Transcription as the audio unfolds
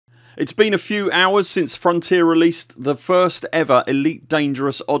It's been a few hours since Frontier released the first ever Elite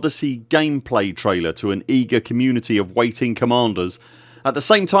Dangerous Odyssey gameplay trailer to an eager community of waiting commanders. At the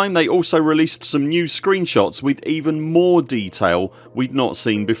same time they also released some new screenshots with even more detail we'd not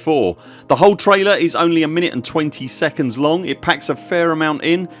seen before. The whole trailer is only 1 minute and 20 seconds long. It packs a fair amount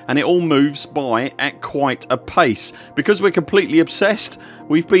in and it all moves by at quite a pace. Because we're completely obsessed,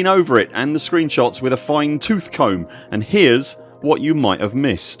 we've been over it and the screenshots with a fine tooth comb, and here's what you might have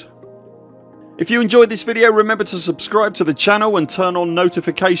missed. If you enjoyed this video, remember to subscribe to the channel and turn on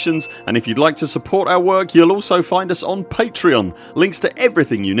notifications, and if you'd like to support our work you'll also find us on Patreon. Links to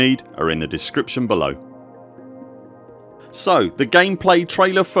everything you need are in the description below. So the gameplay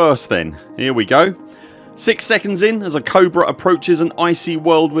trailer first then. Here we go. 6 seconds in, as a Cobra approaches an icy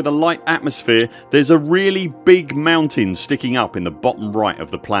world with a light atmosphere, there's a really big mountain sticking up in the bottom right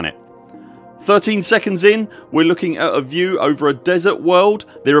of the planet. 13 seconds in, we're looking at a view over a desert world.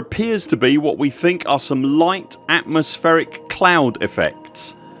 There appears to be what we think are some light atmospheric cloud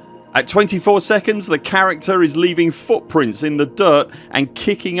effects. At 24 seconds the character is leaving footprints in the dirt and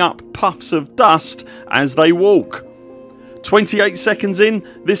kicking up puffs of dust as they walk. 28 seconds in,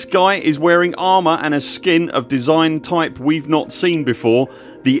 this guy is wearing armour and a skin of design type we've not seen before.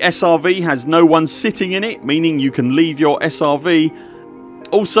 The SRV has no one sitting in it, meaning you can leave your SRV.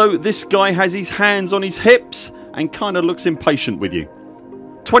 Also, this guy has his hands on his hips and kinda looks impatient with you.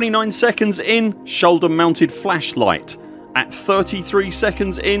 29 seconds in, shoulder mounted flashlight. At 33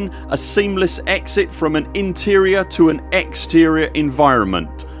 seconds in, a seamless exit from an interior to an exterior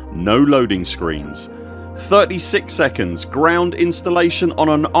environment. No loading screens. 36 seconds, ground installation on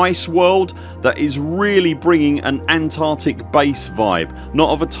an ice world that is really bringing an Antarctic base vibe,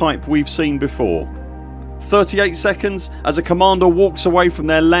 not of a type we've seen before. 38 seconds, as a commander walks away from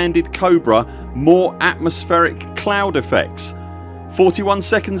their landed Cobra, more atmospheric cloud effects. 41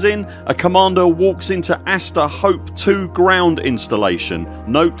 seconds in, a commander walks into Asta Hope 2 ground installation.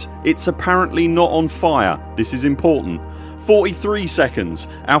 Note, it's apparently not on fire, this is important. 43 seconds,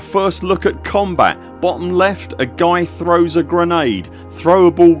 our first look at combat. Bottom left, a guy throws a grenade.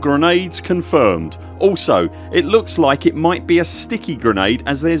 Throwable grenades confirmed. Also, it looks like it might be a sticky grenade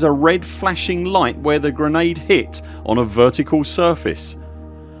as there's a red flashing light where the grenade hit on a vertical surface.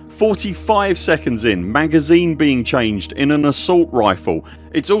 45 seconds in, magazine being changed in an assault rifle.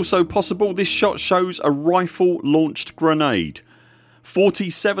 It's also possible this shot shows a rifle launched grenade.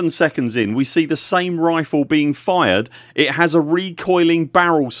 47 seconds in, we see the same rifle being fired. It has a recoiling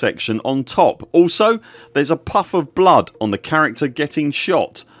barrel section on top. Also, there's a puff of blood on the character getting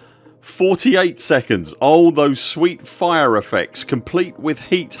shot. 48 seconds, oh those sweet fire effects complete with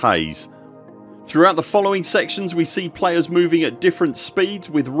heat haze. Throughout the following sections we see players moving at different speeds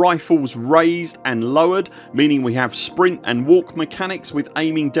with rifles raised and lowered, meaning we have sprint and walk mechanics with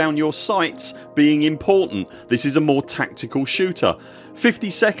aiming down your sights being important. This is a more tactical shooter. 50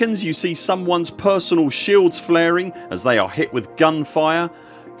 seconds, you see someone's personal shields flaring as they are hit with gunfire.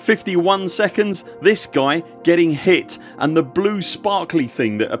 51 seconds, this guy getting hit and the blue sparkly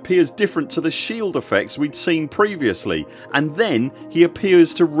thing that appears different to the shield effects we'd seen previously, and then he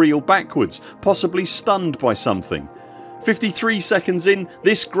appears to reel backwards, possibly stunned by something. 53 seconds in,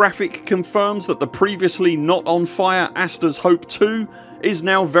 this graphic confirms that the previously not on fire Asta's Hope 2 is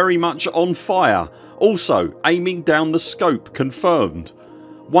now very much on fire. Also, aiming down the scope confirmed.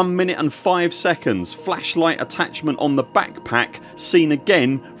 1 minute and 5 seconds, flashlight attachment on the backpack seen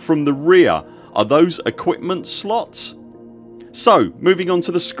again from the rear. Are those equipment slots? So moving on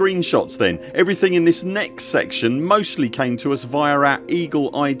to the screenshots then. Everything in this next section mostly came to us via our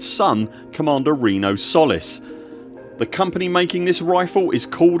eagle eyed son Commander Reno Solis. The company making this rifle is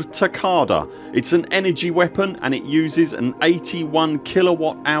called Takada. It's an energy weapon and it uses an 81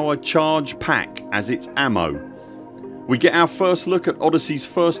 kilowatt hour charge pack as its ammo. We get our first look at Odyssey's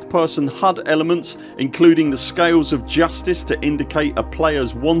first person HUD elements, including the scales of justice to indicate a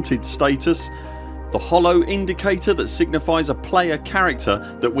player's wanted status, the hollow indicator that signifies a player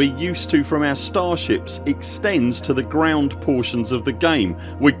character that we're used to from our starships extends to the ground portions of the game.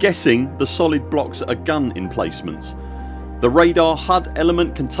 We're guessing the solid blocks are gun emplacements. The radar HUD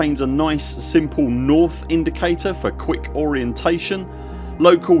element contains a nice simple north indicator for quick orientation.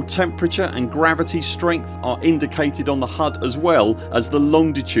 Local temperature and gravity strength are indicated on the HUD as well as the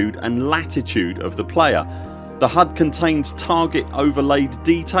longitude and latitude of the player. The HUD contains target overlaid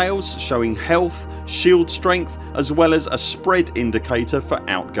details showing health, shield strength as well as a spread indicator for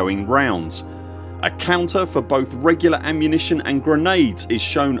outgoing rounds. A counter for both regular ammunition and grenades is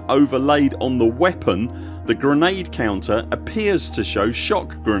shown overlaid on the weapon. The grenade counter appears to show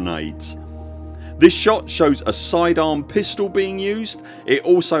shock grenades. This shot shows a sidearm pistol being used. It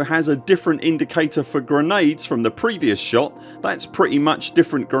also has a different indicator for grenades from the previous shot. That's pretty much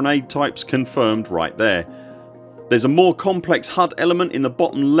different grenade types confirmed right there. There's a more complex HUD element in the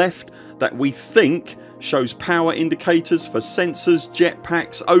bottom left that we think shows power indicators for sensors,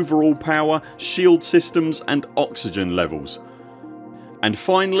 jetpacks, overall power, shield systems and oxygen levels. And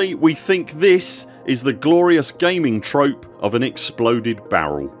finally we think this is the glorious gaming trope of an exploded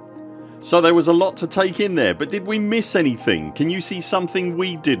barrel. So there was a lot to take in there, but did we miss anything? Can you see something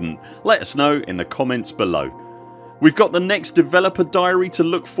we didn't? Let us know in the comments below. We've got the next developer diary to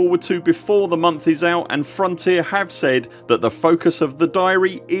look forward to before the month is out, and Frontier have said that the focus of the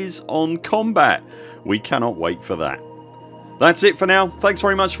diary is on combat. We cannot wait for that. That's it for now. Thanks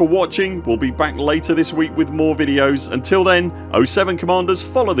very much for watching. We'll be back later this week with more videos. Until then, 07 Commanders,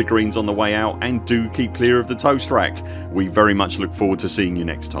 follow the greens on the way out and do keep clear of the toast rack. We very much look forward to seeing you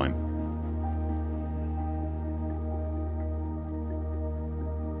next time.